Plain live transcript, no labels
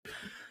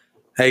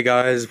Hey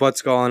guys,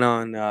 what's going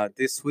on?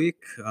 This week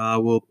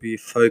we'll be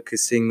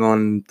focusing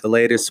on the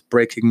latest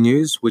breaking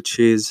news, which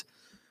is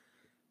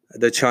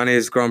the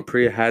Chinese Grand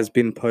Prix has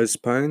been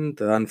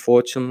postponed,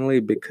 unfortunately,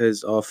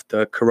 because of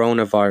the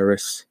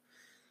coronavirus.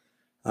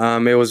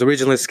 It was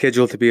originally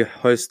scheduled to be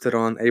hosted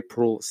on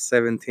April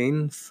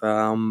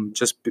 17th,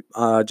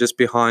 just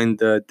behind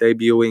the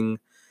debuting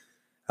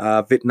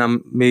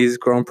Vietnamese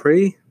Grand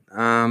Prix.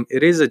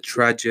 It is a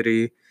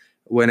tragedy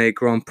when a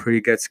Grand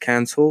Prix gets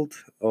cancelled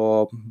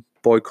or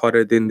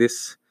boycotted in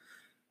this.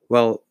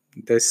 Well,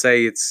 they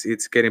say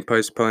it's getting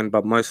postponed,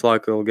 but most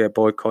likely it'll get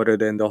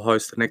boycotted and they'll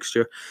host it next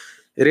year.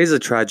 It is a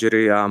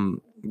tragedy.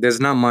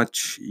 There's not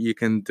much you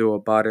can do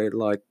about it.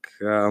 Like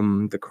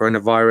the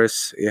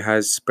coronavirus, it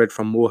has spread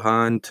from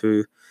Wuhan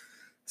to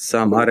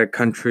some other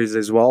countries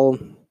as well.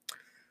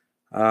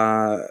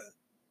 Uh,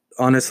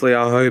 Honestly,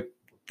 I hope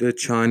the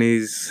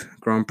Chinese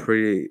Grand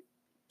Prix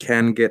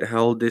can get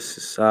held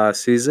this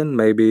season.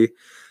 Maybe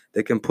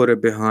they can put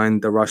it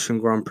behind the Russian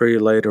Grand Prix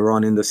later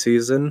on in the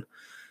season,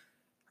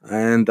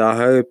 and I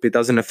hope it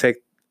doesn't affect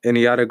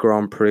any other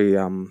Grand Prix,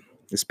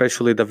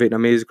 especially the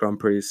Vietnamese Grand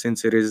Prix,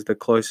 since it is the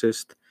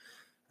closest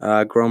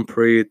Grand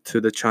Prix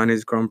to the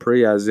Chinese Grand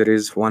Prix, as it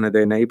is one of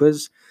their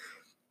neighbors.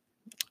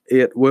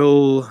 It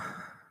will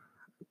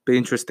be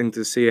interesting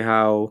to see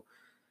how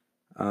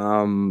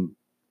um,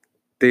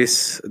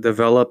 this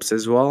develops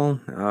as well.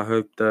 I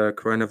hope the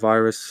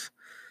coronavirus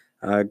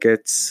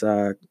gets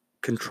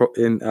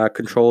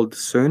controlled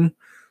soon,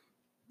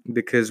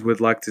 because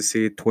we'd like to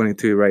see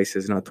 22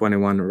 races, not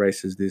 21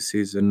 races this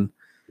season.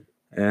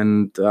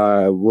 And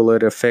will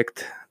it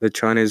affect the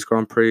Chinese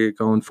Grand Prix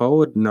going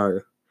forward?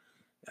 No,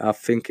 I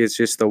think it's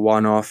just a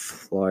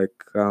one-off.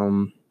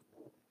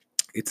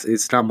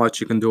 It's not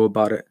much you can do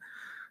about it.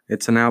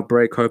 It's an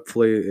outbreak.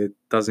 Hopefully, it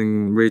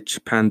doesn't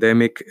reach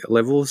pandemic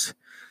levels,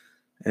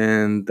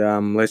 and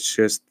let's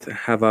just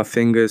have our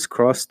fingers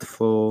crossed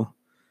for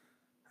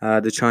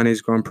the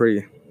Chinese Grand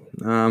Prix.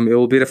 It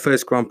will be the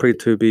first Grand Prix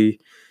to be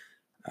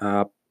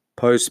uh,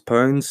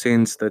 postponed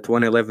since the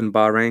 2011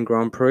 Bahrain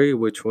Grand Prix,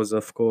 which was,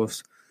 of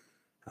course,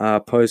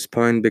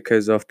 postponed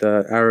because of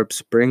the Arab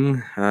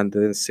Spring and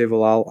the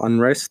civil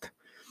unrest.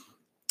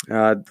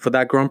 For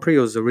that Grand Prix,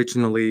 it was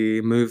originally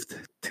moved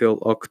till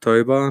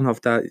October of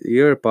that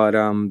year, but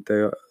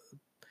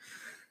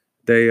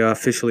they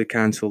officially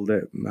cancelled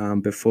it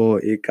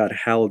before it got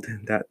held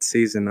that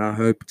season. I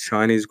hope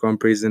Chinese Grand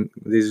Prix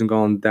isn't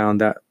going down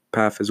that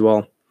path as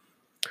well.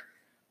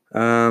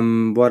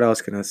 What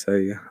else can I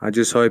say? I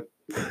just hope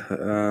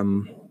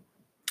um,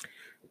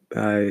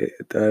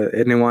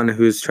 anyone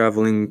who's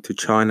traveling to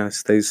China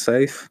stays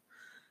safe,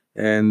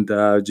 and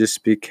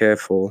just be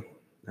careful.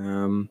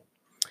 Um,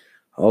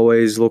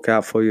 Always look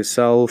out for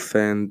yourself,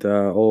 and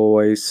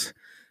always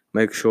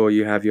make sure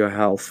you have your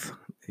health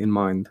in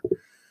mind.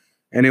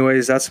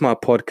 Anyways, that's my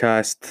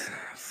podcast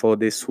for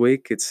this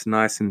week. It's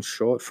nice and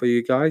short for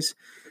you guys.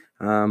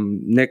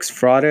 Next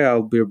Friday,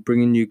 I'll be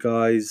bringing you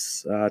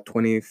guys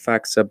 20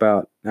 facts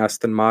about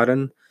Aston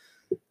Martin,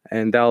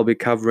 and I'll be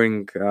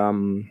covering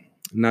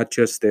not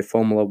just their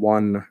Formula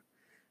One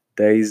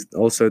days,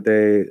 also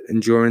their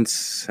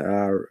endurance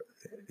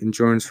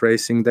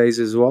racing days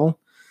as well.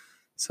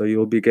 So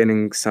you'll be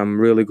getting some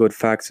really good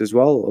facts as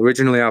well.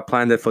 Originally, I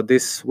planned it for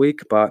this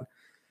week, but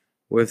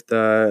with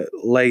the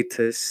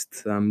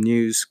latest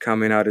news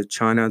coming out of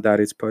China that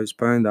it's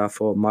postponed, I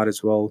thought might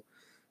as well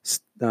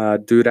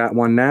do that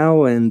one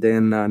now, and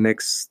then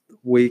next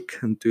week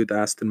and do the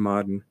Aston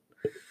Martin.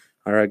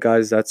 All right,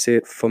 guys, that's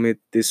it for me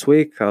this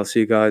week. I'll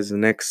see you guys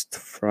next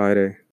Friday.